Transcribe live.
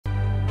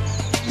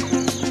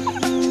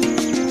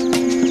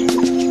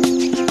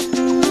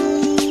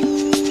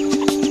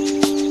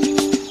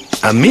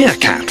A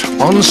meerkat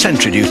on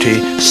sentry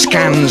duty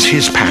scans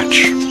his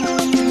patch.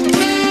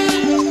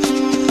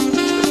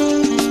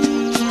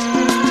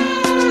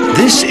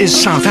 This is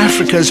South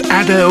Africa's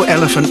Addo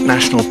Elephant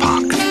National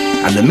Park,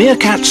 and the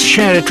meerkats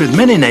share it with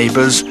many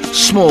neighbours,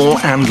 small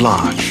and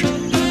large.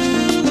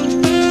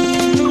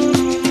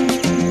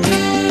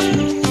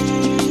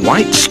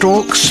 White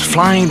storks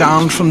flying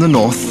down from the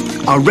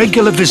north are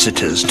regular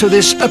visitors to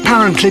this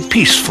apparently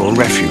peaceful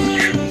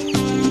refuge.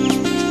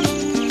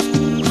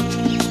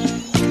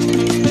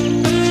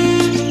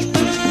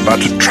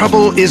 But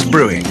trouble is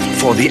brewing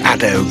for the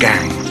Addo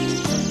gang.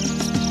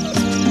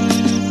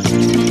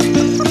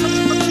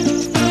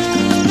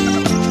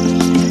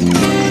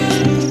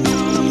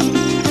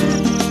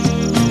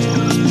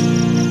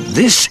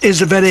 This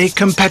is a very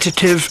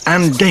competitive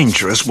and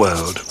dangerous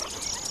world.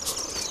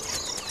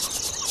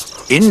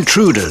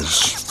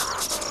 Intruders.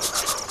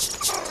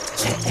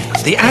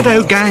 The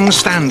Addo gang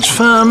stands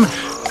firm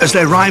as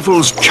their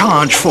rivals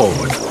charge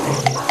forward.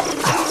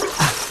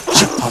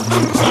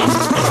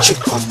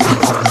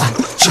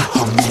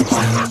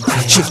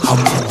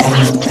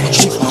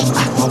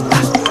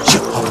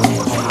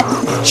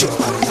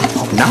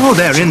 Now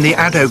they're in the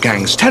Addo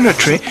gang's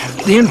territory,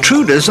 the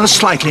intruders are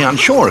slightly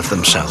unsure of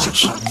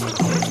themselves.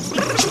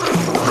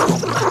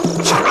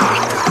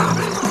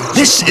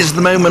 This is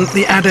the moment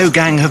the Addo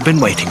gang have been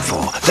waiting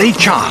for. They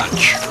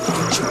charge.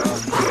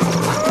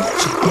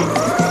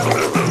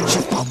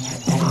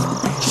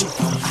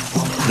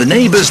 The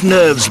neighbours'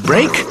 nerves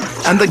break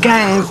and the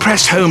gang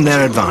press home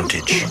their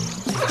advantage.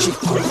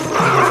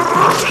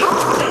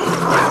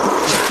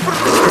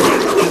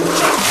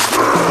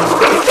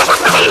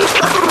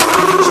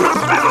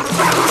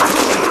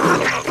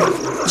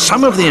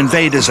 Some of the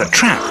invaders are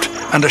trapped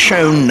and are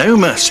shown no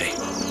mercy.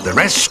 The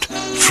rest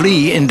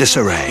flee in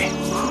disarray.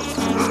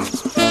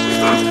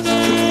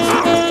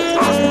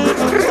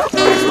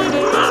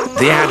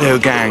 The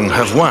Addo gang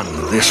have won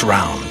this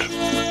round.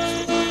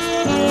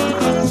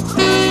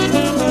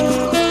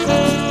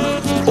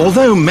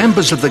 Although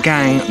members of the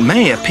gang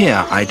may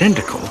appear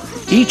identical,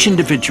 each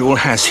individual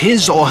has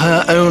his or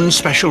her own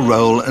special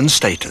role and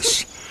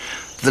status.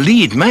 The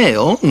lead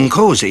male,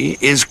 Nkosi,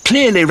 is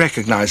clearly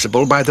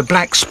recognizable by the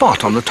black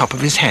spot on the top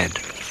of his head.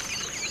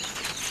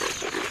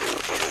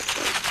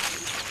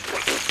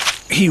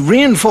 He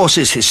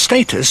reinforces his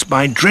status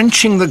by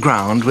drenching the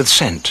ground with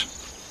scent.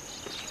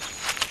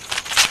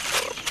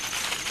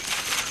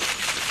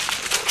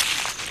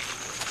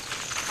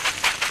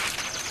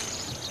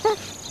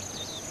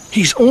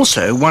 He's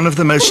also one of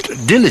the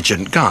most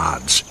diligent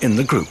guards in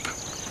the group,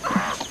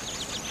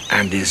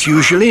 and is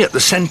usually at the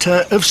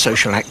centre of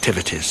social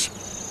activities.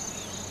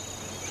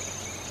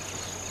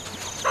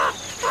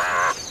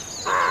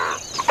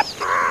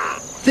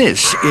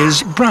 This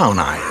is Brown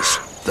Eyes,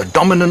 the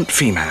dominant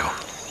female.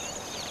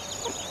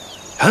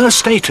 Her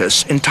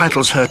status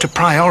entitles her to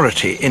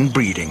priority in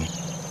breeding.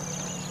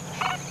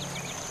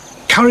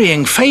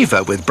 Currying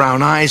favour with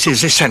Brown Eyes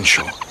is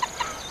essential.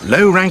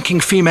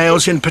 Low-ranking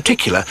females in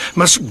particular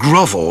must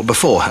grovel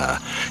before her.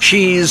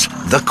 She's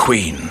the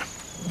queen.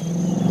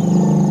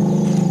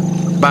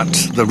 But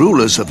the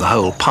rulers of the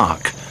whole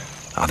park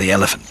are the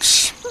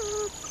elephants.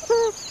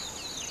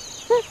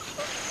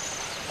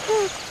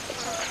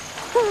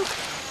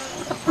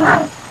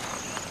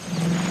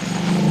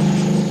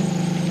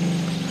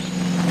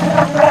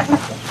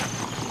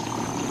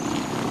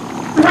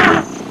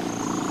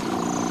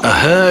 A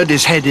herd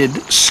is headed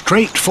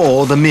straight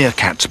for the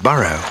meerkat's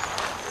burrow.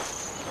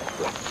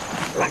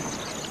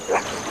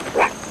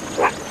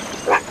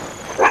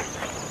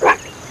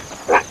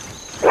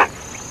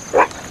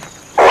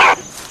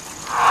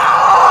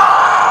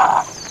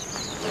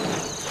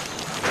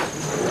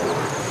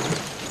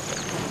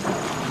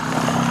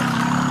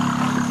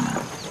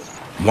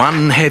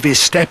 One heavy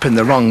step in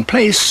the wrong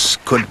place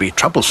could be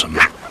troublesome.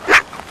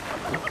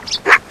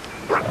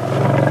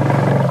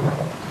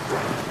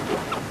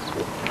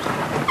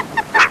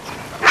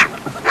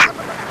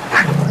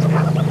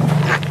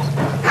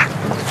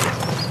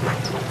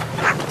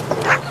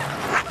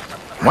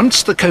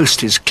 Once the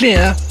coast is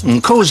clear,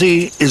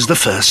 Nkosi is the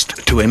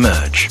first to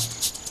emerge.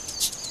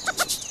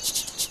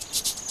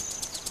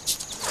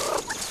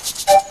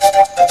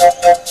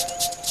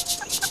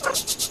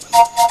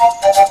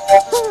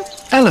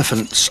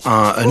 Elephants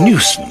are a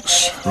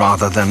nuisance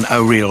rather than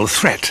a real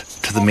threat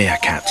to the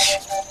meerkats.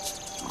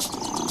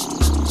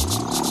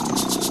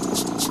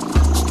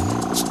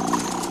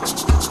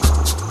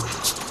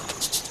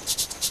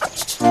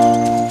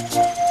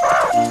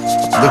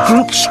 The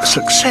group's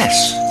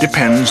success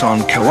depends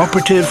on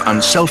cooperative,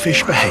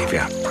 unselfish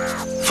behaviour.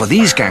 For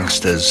these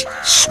gangsters,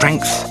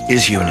 strength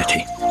is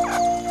unity.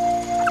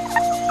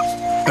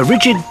 A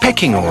rigid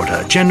pecking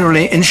order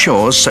generally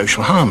ensures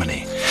social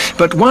harmony,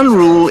 but one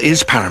rule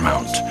is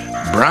paramount.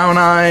 Brown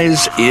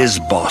Eyes is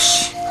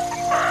boss.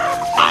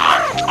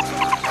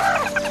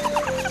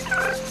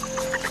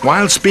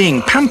 Whilst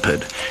being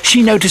pampered,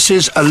 she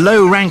notices a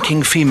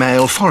low-ranking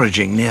female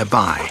foraging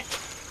nearby.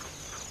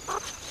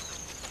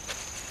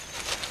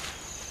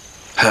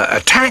 Her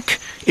attack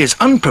is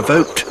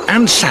unprovoked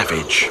and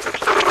savage.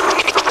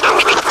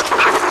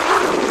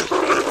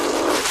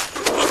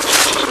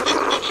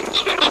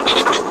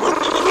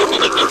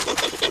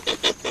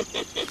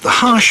 The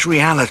harsh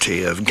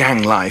reality of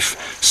gang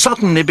life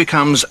suddenly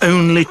becomes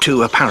only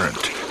too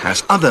apparent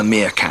as other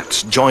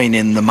meerkats join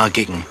in the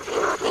mugging.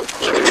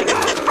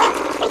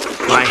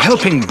 By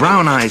helping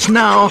Brown Eyes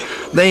now,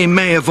 they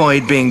may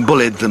avoid being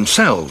bullied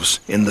themselves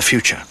in the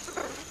future.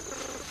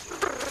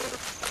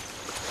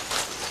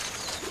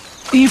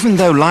 Even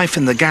though life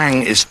in the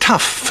gang is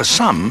tough for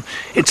some,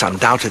 it's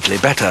undoubtedly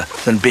better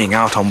than being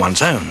out on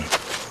one's own.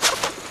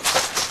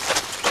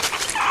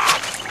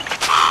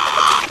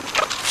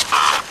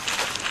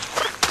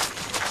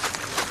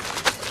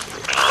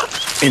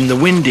 In the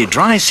windy,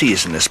 dry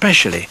season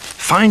especially,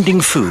 finding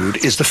food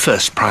is the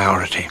first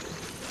priority.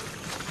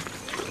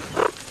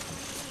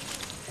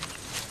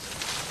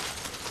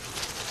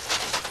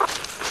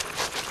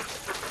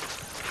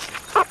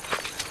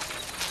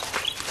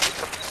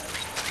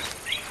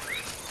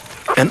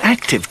 An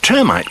active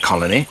termite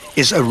colony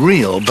is a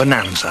real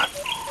bonanza.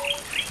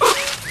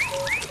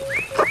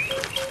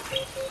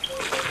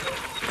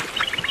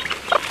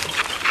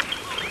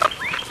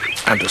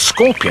 And a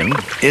scorpion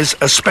is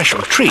a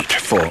special treat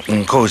for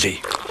Nkosi.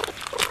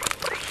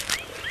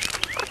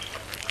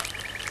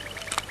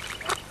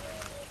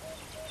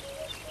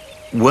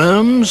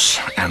 Worms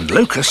and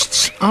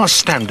locusts are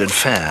standard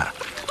fare,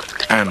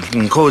 and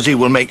Nkosi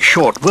will make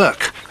short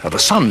work of a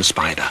sun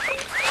spider.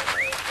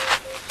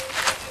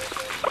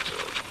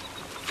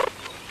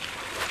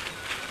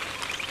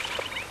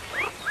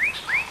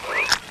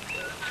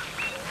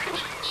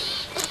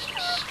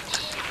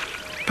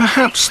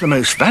 Perhaps the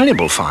most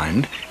valuable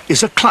find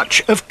is a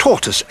clutch of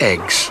tortoise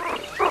eggs.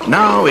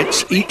 Now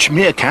it's each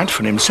meerkat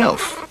for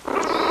himself.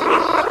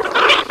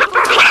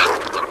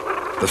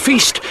 The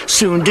feast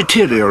soon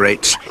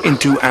deteriorates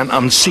into an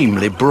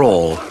unseemly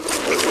brawl.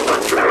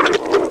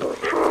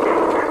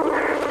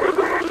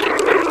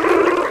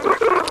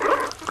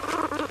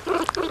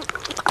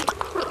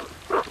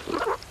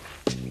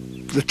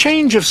 The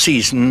change of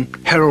season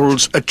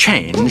heralds a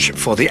change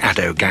for the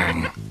Addo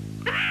gang.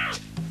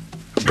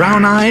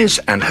 Brown Eyes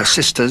and her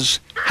sisters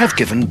have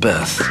given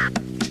birth.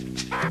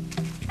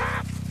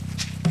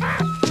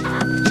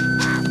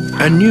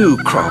 A new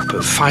crop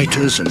of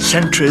fighters and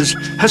sentries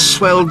has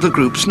swelled the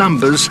group's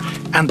numbers,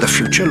 and the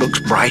future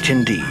looks bright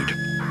indeed.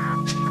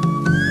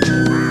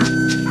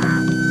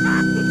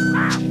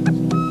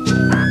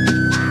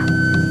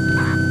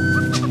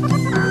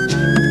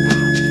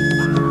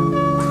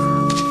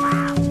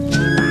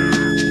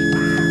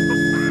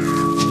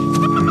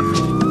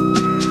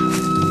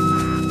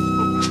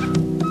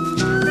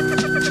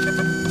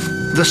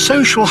 The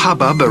social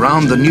hubbub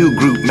around the new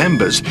group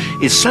members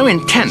is so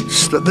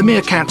intense that the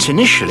meerkats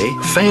initially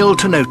failed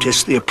to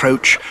notice the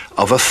approach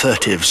of a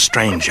furtive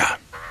stranger.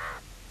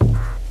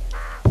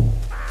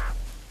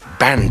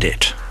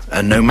 Bandit,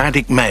 a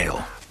nomadic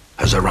male,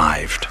 has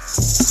arrived.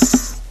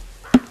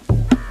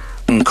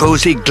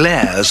 Nkosi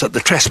glares at the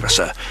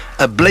trespasser,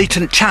 a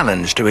blatant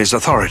challenge to his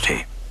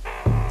authority.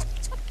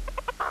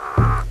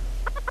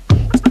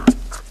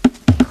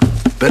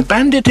 But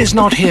Bandit is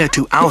not here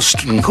to oust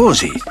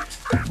Nkosi.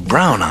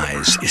 Brown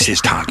Eyes is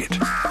his target.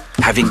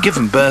 Having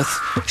given birth,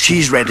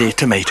 she's ready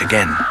to mate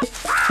again.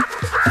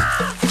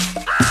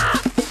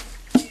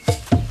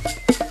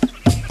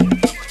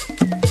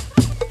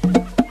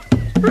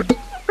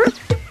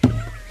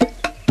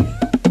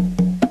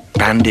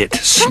 Bandit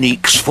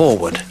sneaks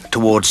forward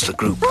towards the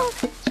group.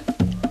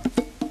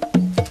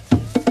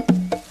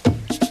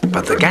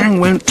 But the gang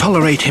won't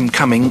tolerate him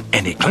coming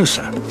any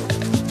closer.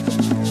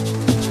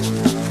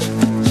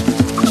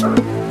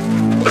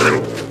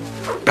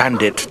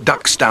 Bandit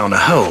ducks down a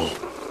hole.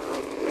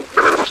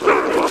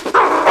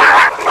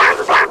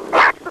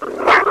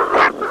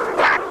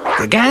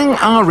 The gang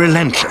are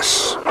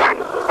relentless.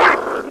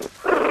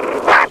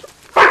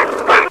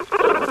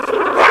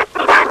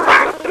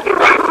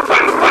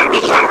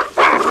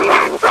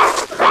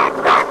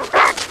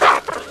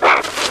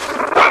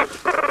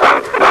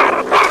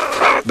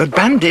 But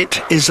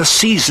Bandit is a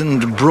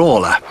seasoned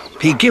brawler.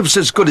 He gives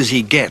as good as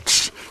he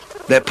gets.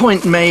 Their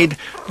point made,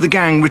 the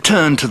gang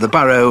return to the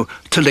burrow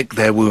to lick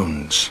their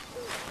wounds.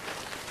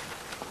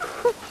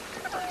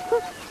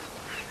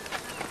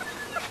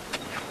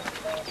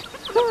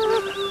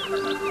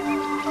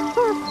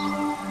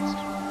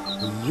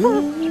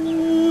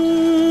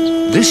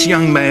 This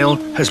young male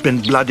has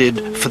been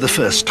blooded for the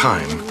first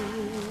time,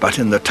 but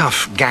in the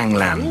tough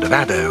gangland of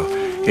Addo,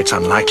 it's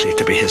unlikely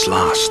to be his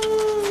last.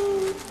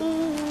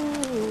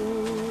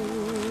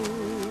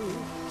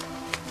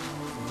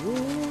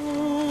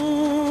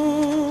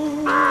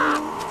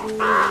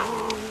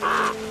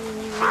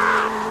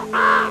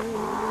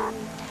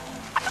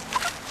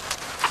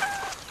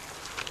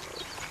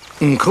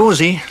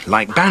 Nkosi,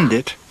 like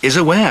Bandit, is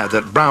aware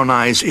that Brown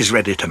Eyes is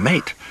ready to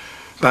mate,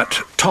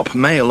 but top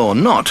male or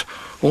not,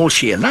 all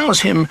she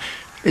allows him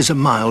is a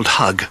mild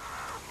hug.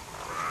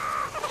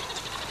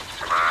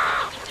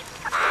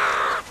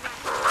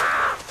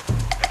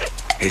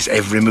 His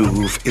every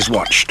move is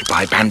watched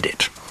by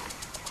Bandit.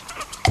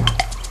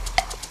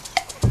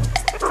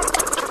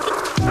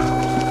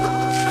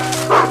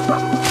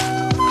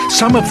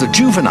 Some of the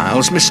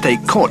juveniles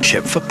mistake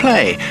courtship for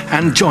play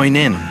and join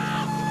in.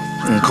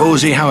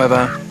 Nkosi,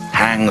 however,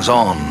 hangs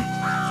on.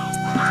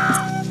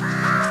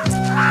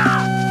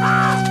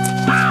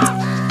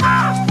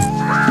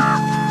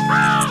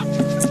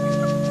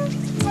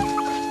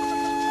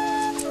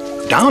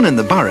 Down in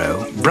the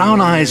burrow,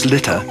 Brown Eye's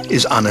litter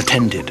is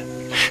unattended.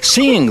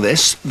 Seeing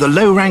this, the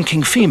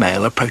low-ranking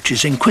female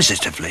approaches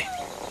inquisitively.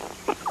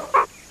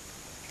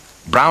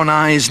 Brown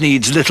Eyes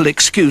needs little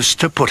excuse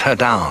to put her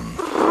down.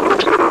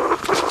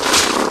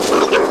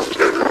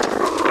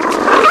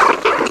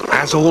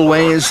 As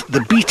always,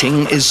 the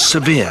beating is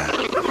severe.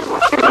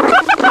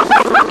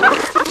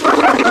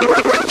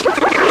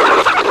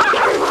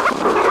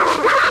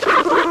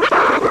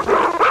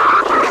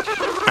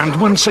 And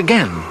once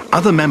again,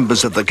 other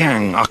members of the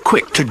gang are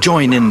quick to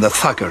join in the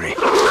thuggery.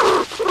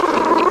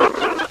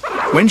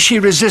 When she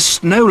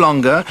resists no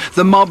longer,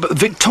 the mob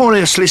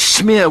victoriously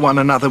smear one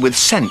another with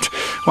scent,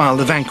 while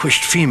the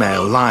vanquished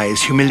female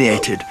lies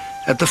humiliated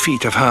at the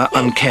feet of her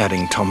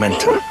uncaring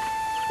tormentor.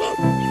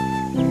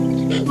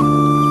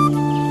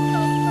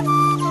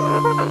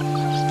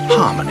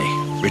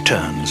 Harmony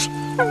returns.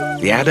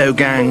 The Addo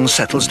gang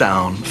settles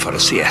down for a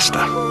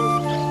siesta.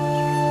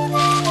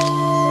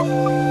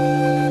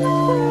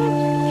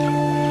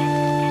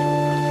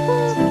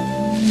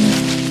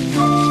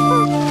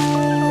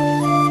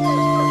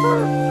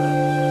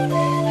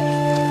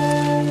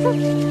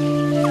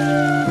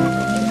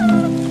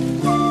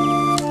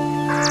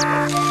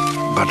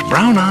 But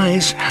Brown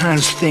Eyes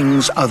has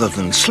things other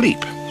than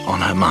sleep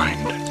on her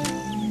mind.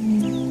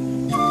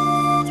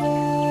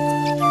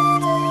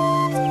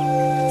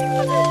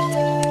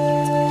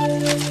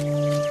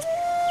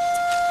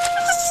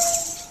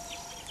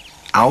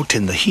 Out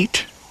in the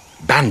heat,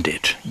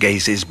 Bandit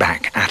gazes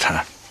back at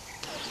her.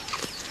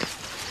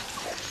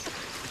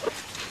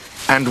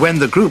 And when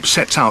the group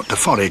sets out to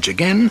forage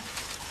again,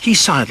 he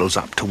sidles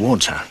up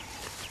towards her.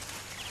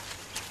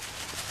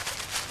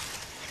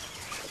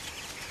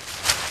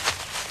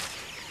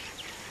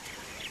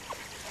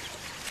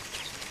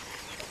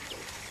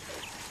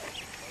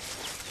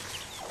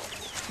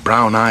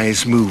 Brown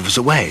Eyes moves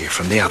away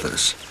from the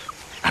others,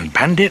 and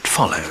Bandit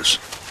follows.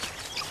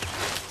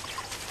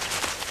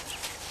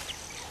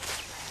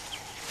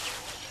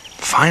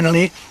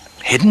 Finally,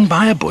 hidden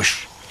by a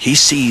bush, he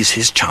sees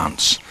his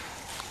chance.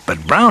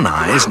 But Brown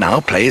Eyes now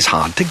plays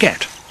hard to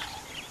get.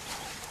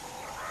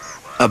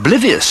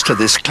 Oblivious to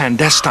this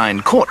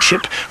clandestine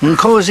courtship,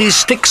 Nkosi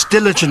sticks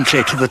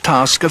diligently to the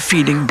task of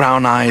feeding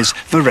Brown Eyes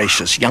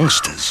voracious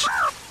youngsters.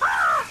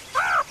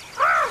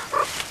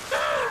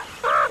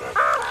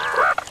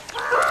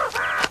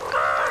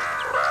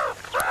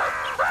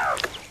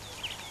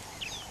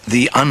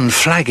 The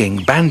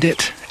unflagging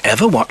Bandit,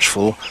 ever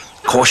watchful,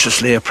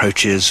 cautiously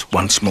approaches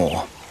once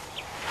more.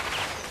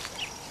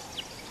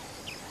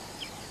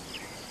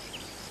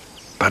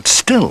 But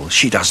still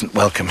she doesn't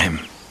welcome him.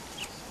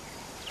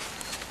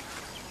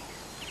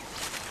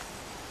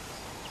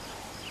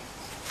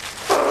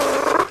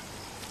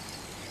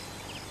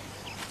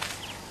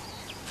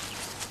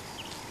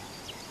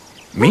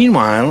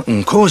 Meanwhile,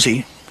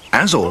 Nkosi,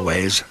 as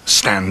always,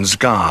 stands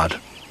guard.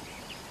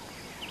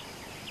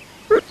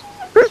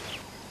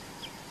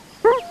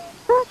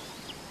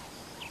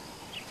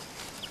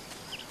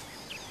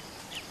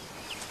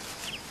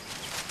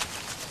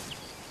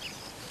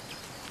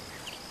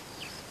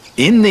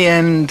 In the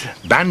end,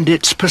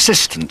 Bandit's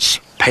persistence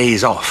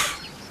pays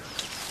off.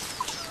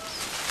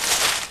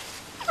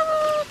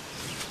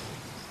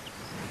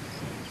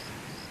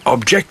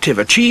 Objective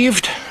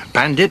achieved,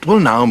 Bandit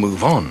will now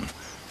move on.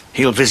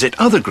 He'll visit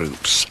other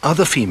groups,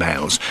 other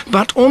females,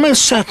 but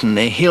almost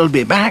certainly he'll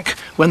be back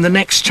when the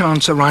next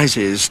chance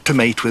arises to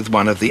mate with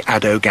one of the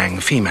Addo gang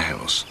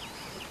females.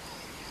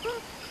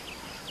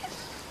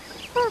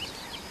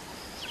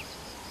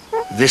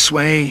 This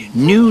way,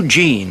 new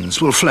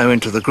genes will flow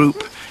into the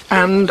group,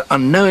 and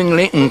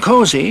unknowingly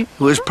Nkosi,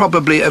 who is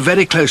probably a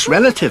very close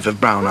relative of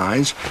Brown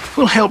Eyes,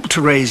 will help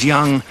to raise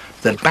young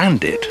that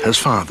Bandit has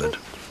fathered.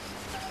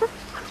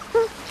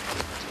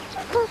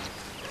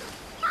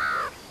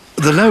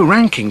 The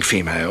low-ranking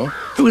female,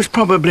 who is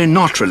probably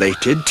not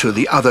related to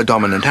the other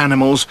dominant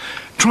animals,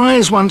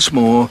 tries once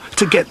more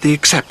to get the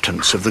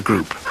acceptance of the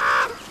group.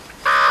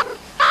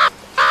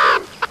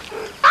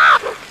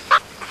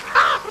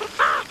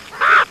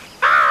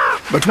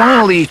 But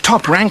while the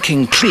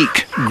top-ranking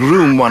clique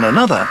groom one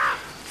another,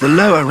 the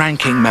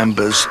lower-ranking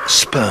members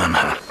spurn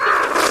her.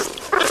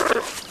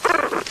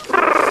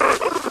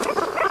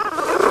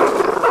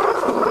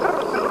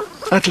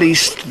 At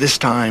least this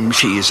time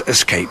she's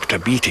escaped a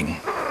beating.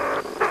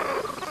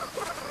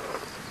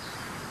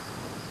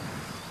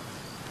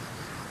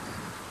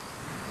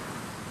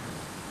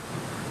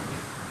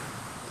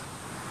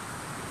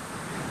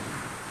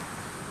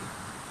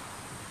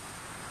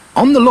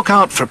 On the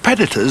lookout for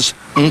predators,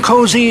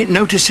 Nkosi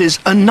notices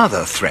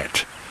another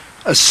threat.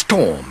 A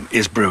storm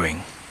is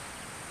brewing.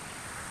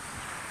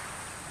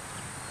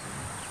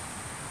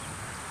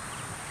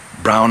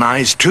 Brown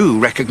Eyes too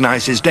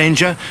recognizes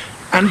danger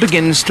and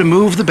begins to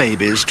move the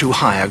babies to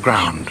higher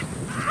ground.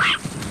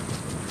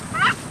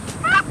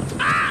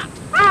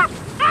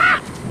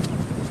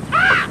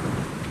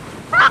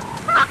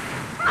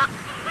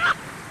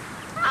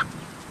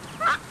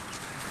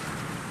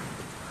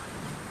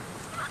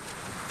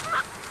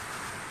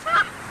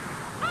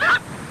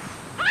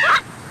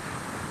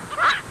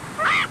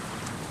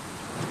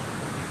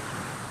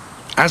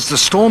 As the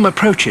storm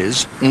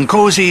approaches,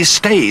 Nkosi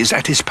stays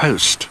at his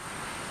post.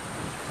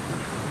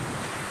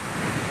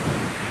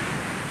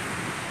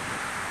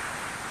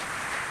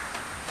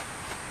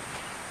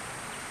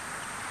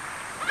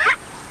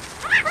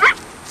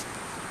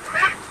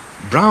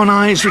 Brown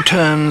Eyes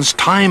returns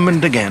time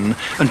and again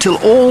until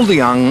all the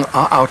young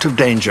are out of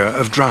danger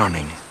of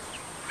drowning.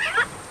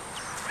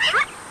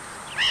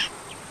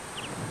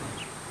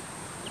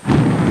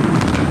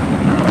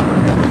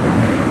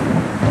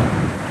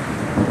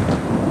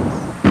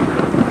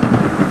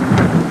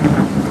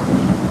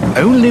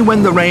 Only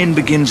when the rain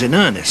begins in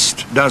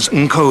earnest does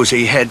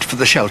Nkosi head for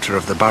the shelter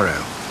of the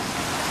burrow.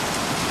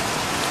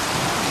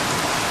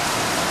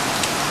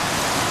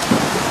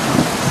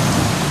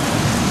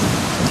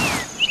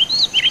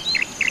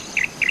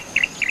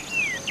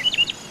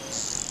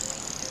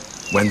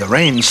 When the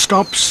rain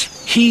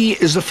stops, he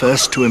is the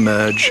first to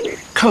emerge,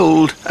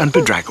 cold and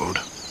bedraggled.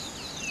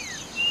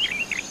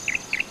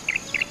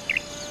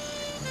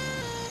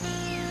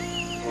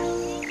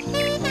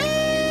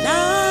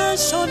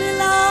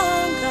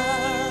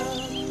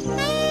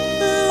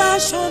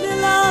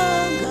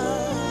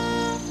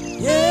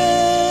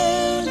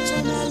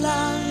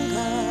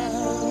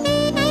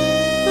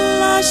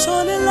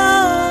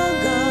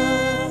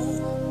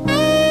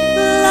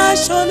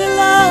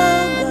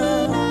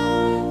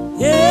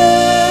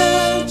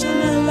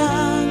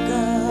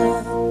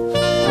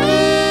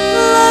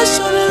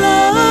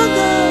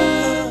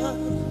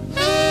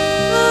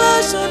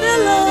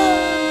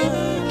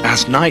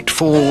 As night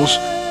falls,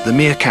 the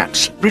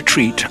meerkats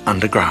retreat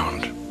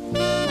underground.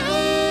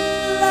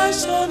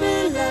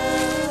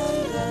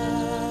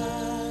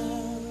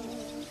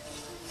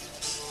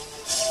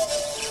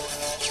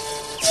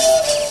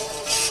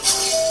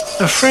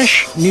 A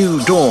fresh,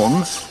 new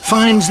dawn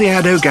finds the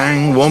Addo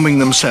gang warming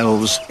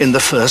themselves in the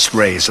first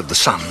rays of the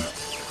sun.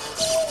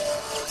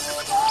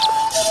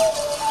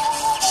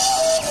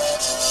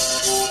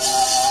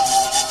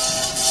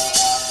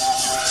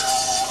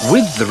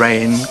 With the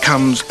rain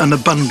comes an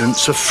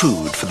abundance of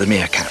food for the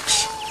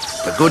meerkats.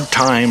 The good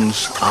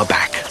times are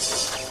back.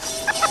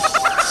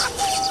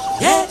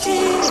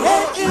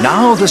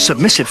 Now the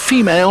submissive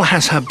female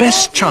has her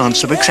best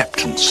chance of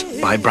acceptance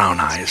by Brown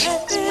Eyes.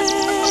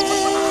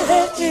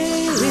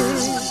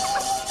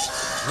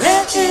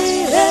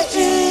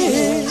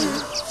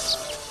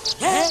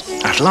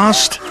 At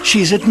last,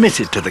 she's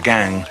admitted to the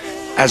gang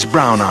as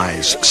Brown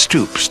Eyes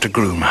stoops to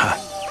groom her.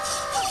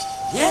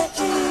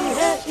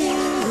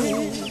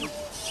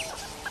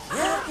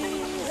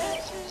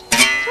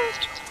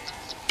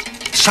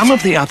 Some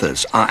of the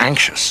others are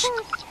anxious.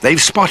 They've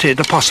spotted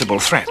a possible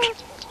threat.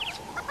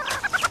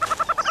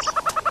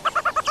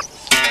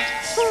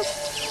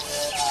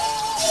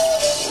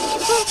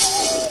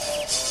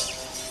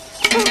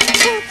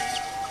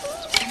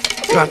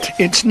 But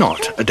it's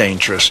not a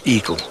dangerous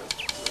eagle,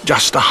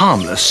 just a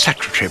harmless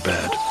secretary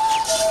bird.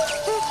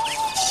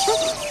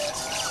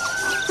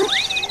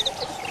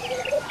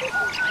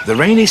 The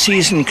rainy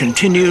season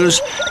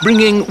continues,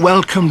 bringing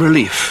welcome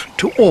relief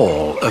to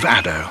all of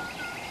Addo.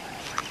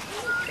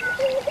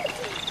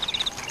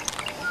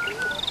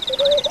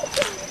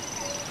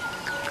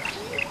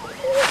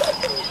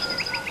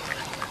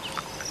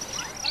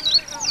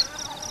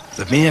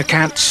 The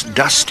meerkat's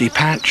dusty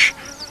patch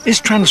is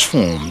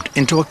transformed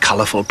into a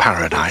colourful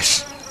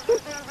paradise.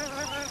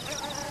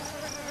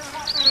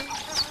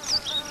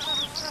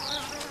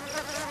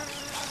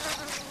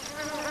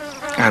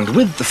 And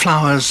with the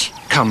flowers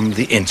come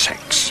the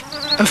insects,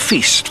 a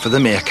feast for the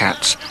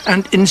meerkats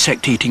and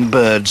insect-eating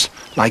birds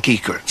like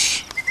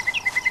egrets.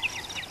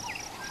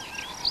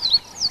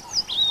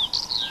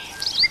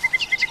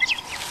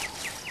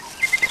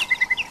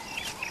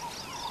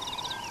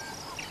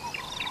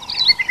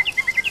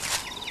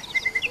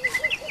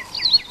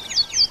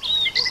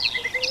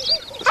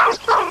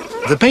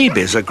 The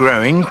babies are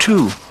growing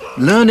too,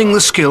 learning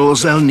the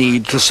skills they'll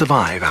need to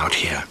survive out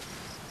here.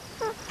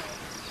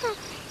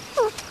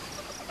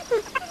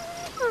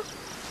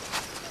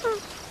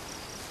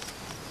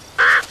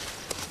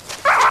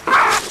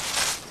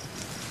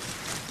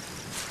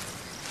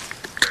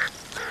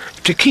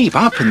 To keep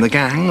up in the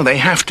gang, they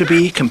have to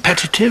be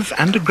competitive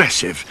and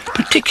aggressive,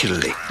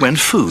 particularly when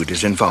food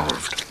is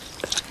involved.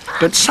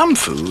 But some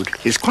food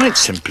is quite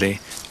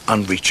simply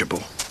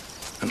unreachable.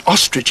 An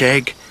ostrich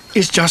egg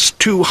is just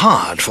too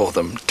hard for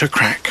them to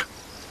crack.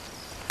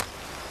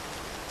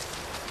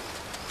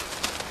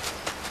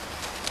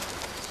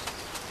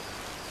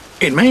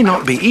 It may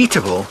not be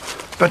eatable,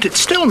 but it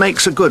still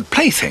makes a good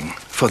plaything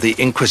for the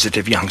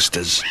inquisitive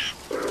youngsters.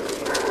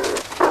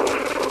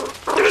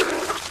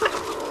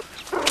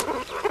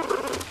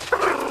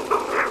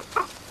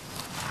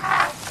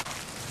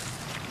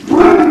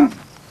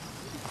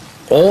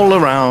 All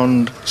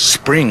around,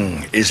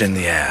 spring is in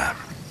the air,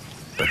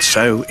 but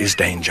so is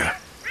danger.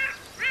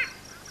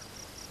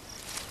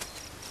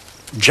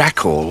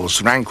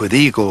 Jackals rank with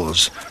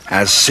eagles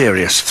as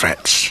serious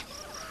threats.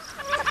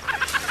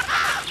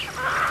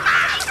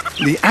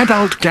 The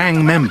adult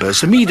gang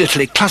members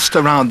immediately cluster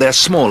around their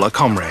smaller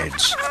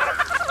comrades.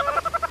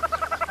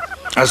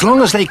 As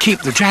long as they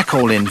keep the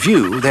jackal in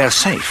view, they're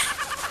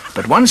safe.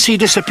 But once he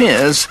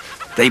disappears,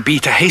 they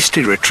beat a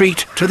hasty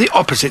retreat to the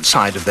opposite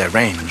side of their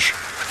range.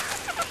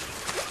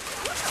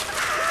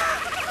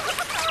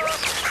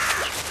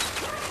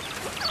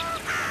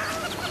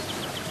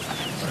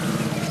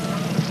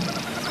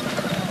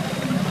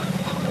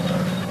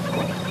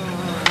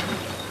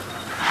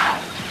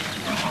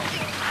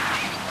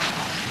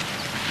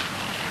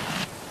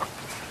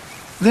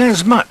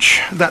 There's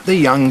much that the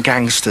young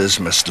gangsters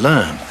must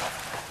learn.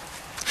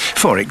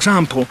 For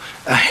example,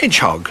 a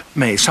hedgehog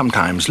may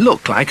sometimes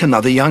look like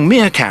another young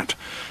meerkat,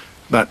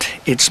 but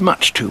it's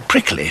much too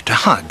prickly to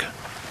hug.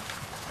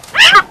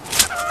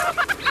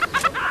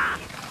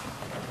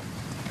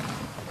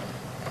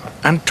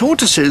 And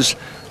tortoises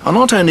are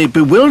not only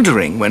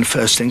bewildering when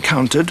first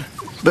encountered,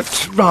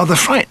 but rather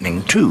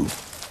frightening too.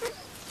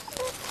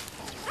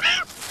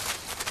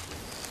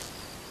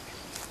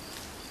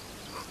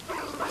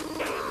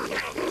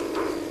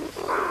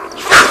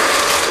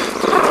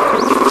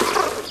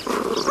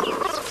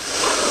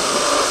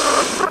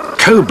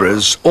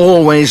 Cobras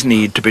always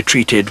need to be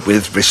treated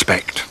with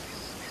respect.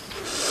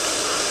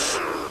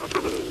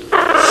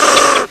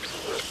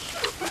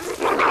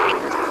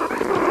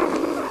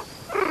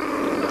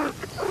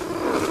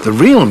 The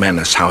real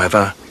menace,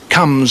 however,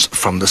 comes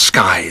from the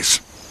skies.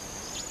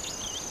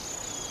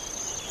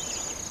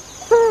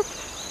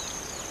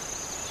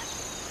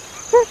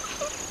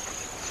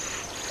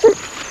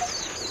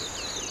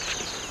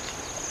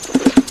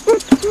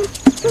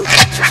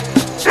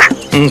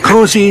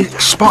 Nkosi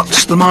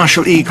spots the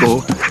martial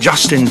eagle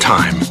just in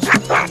time.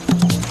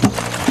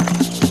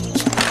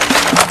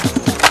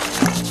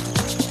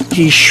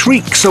 He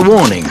shrieks a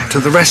warning to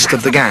the rest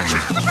of the gang.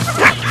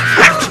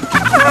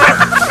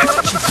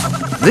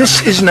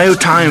 This is no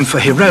time for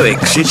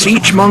heroics. It's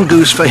each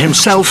mongoose for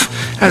himself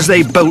as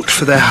they bolt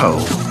for their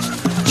hole.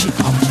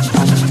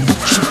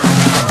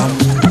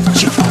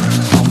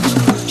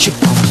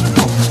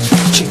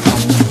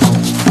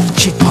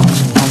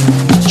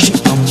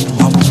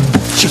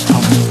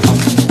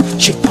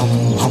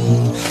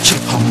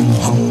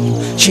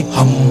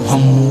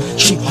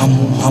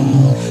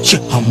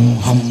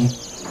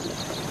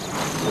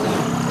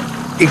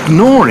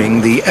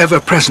 Ignoring the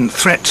ever-present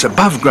threats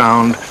above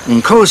ground,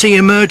 Nkosi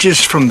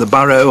emerges from the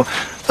burrow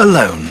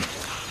alone.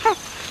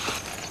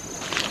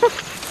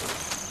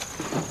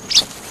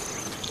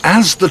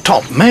 As the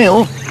top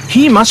male,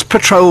 he must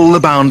patrol the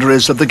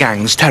boundaries of the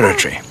gang's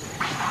territory.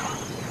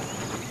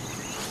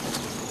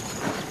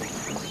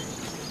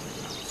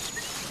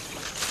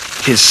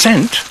 His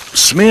scent,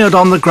 smeared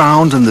on the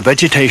ground and the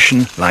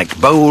vegetation like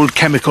bold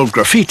chemical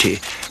graffiti,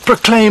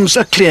 proclaims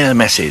a clear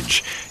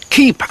message: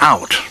 keep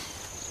out.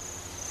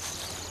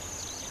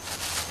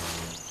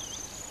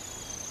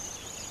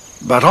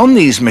 But on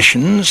these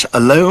missions,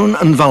 alone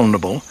and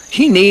vulnerable,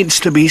 he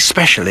needs to be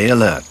specially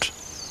alert.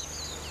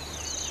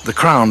 The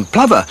crowned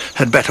plover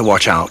had better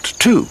watch out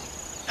too.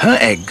 Her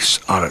eggs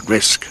are at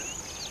risk.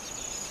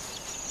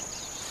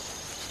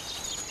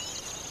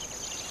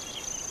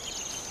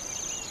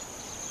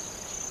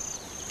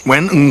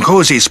 When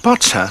Nkosi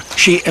spots her,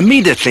 she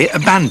immediately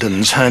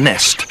abandons her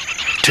nest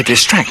to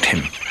distract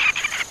him.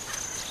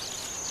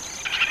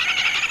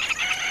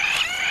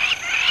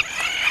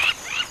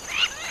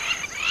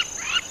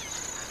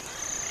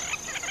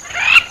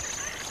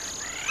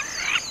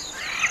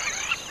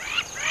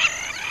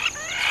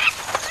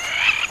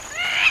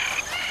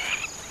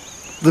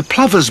 The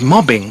plover's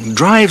mobbing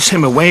drives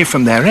him away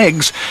from their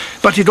eggs,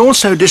 but it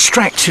also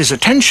distracts his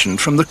attention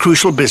from the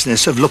crucial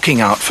business of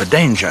looking out for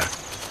danger.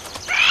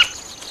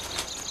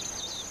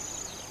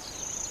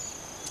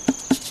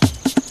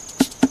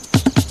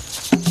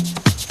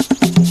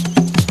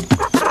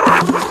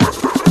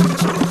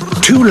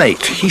 Too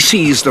late, he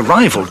sees the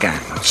rival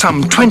gang,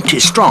 some 20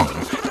 strong,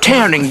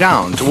 tearing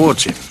down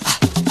towards him.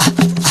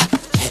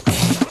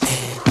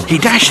 He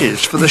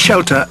dashes for the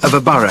shelter of a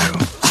burrow.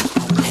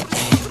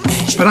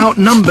 But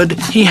outnumbered,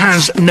 he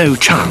has no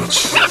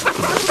chance.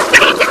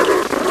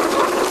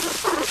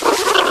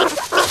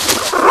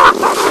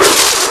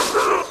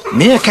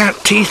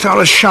 Meerkat teeth are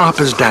as sharp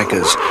as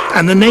daggers,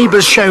 and the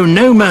neighbours show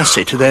no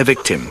mercy to their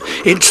victim.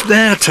 It's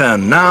their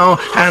turn now,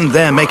 and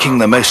they're making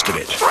the most of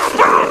it.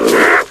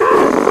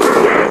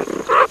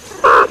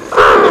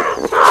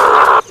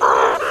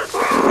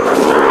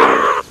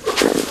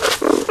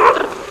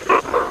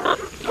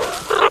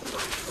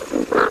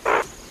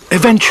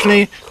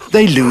 Eventually,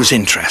 they lose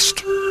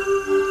interest.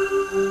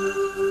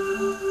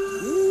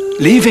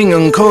 Leaving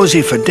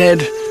Nkosi for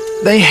dead,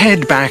 they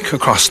head back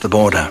across the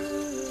border.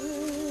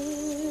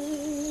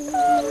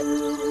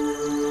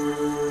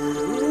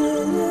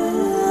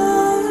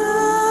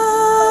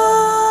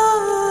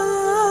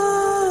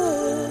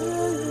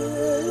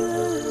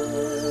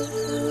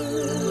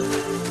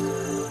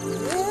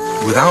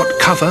 Without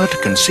cover to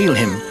conceal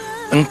him,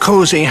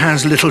 Nkosi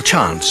has little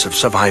chance of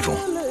survival.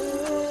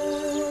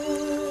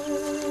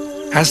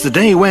 As the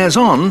day wears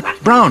on,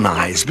 Brown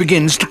Eyes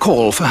begins to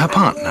call for her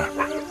partner.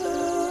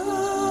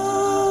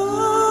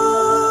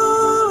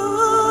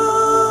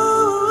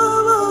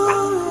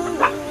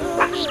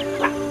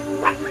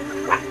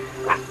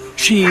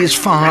 She is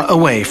far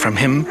away from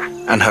him,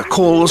 and her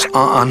calls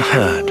are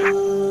unheard.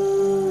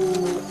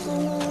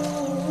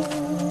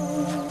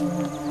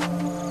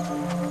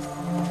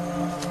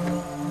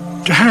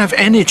 To have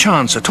any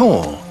chance at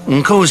all,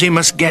 Nkosi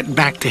must get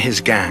back to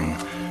his gang,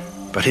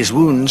 but his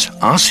wounds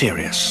are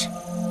serious.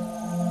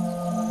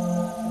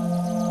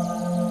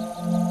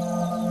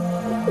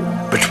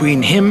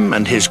 Between him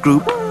and his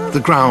group,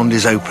 the ground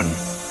is open.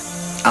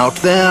 Out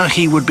there,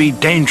 he would be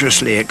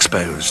dangerously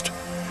exposed,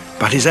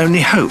 but his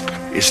only hope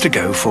is to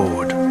go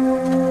forward.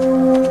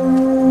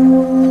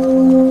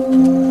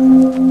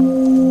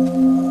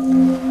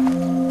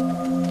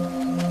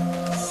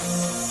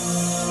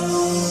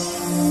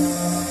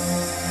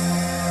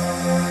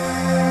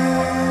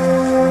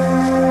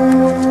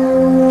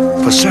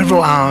 For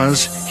several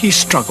hours, he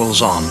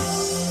struggles on.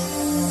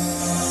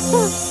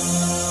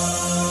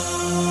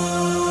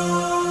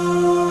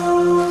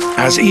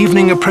 As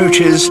evening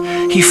approaches,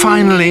 he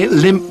finally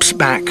limps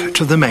back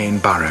to the main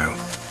burrow.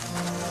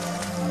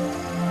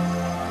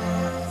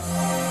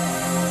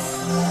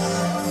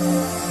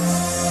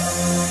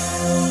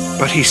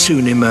 But he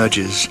soon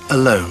emerges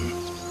alone.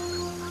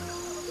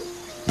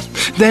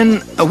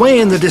 Then, away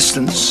in the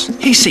distance,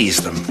 he sees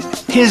them,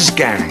 his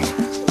gang.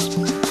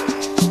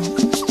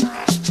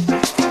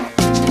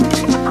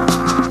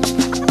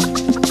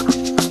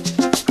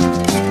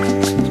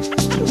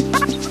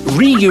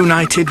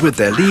 Reunited with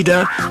their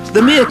leader, the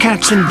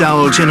meerkats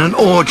indulge in an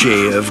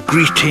orgy of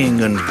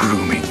greeting and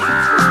grooming.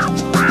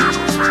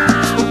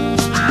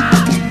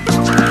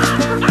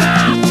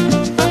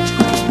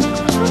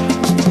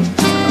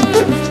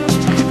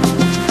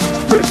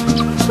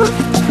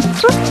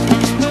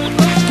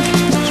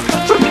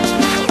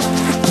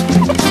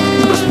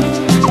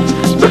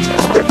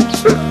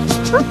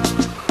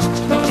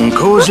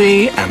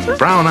 Nkosi and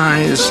Brown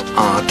Eyes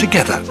are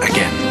together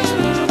again.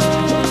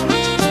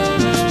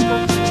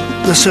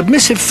 The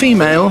submissive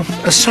female,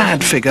 a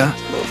sad figure,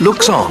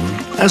 looks on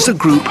as the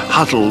group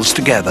huddles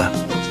together.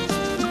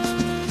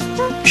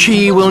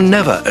 She will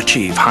never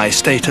achieve high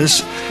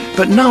status,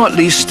 but now at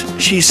least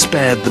she's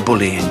spared the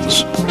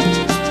bullyings.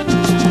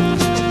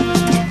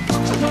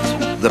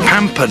 The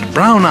pampered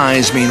Brown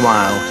Eyes,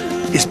 meanwhile,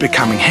 is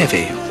becoming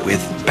heavy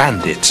with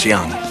bandits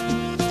young.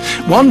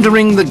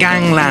 Wandering the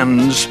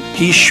ganglands,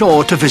 he's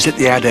sure to visit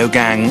the Addo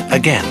gang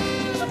again.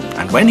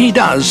 And when he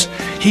does,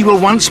 he will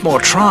once more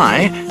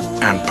try,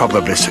 and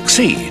probably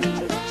succeed,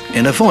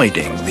 in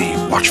avoiding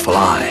the watchful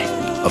eye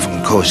of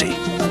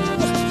Nkosi.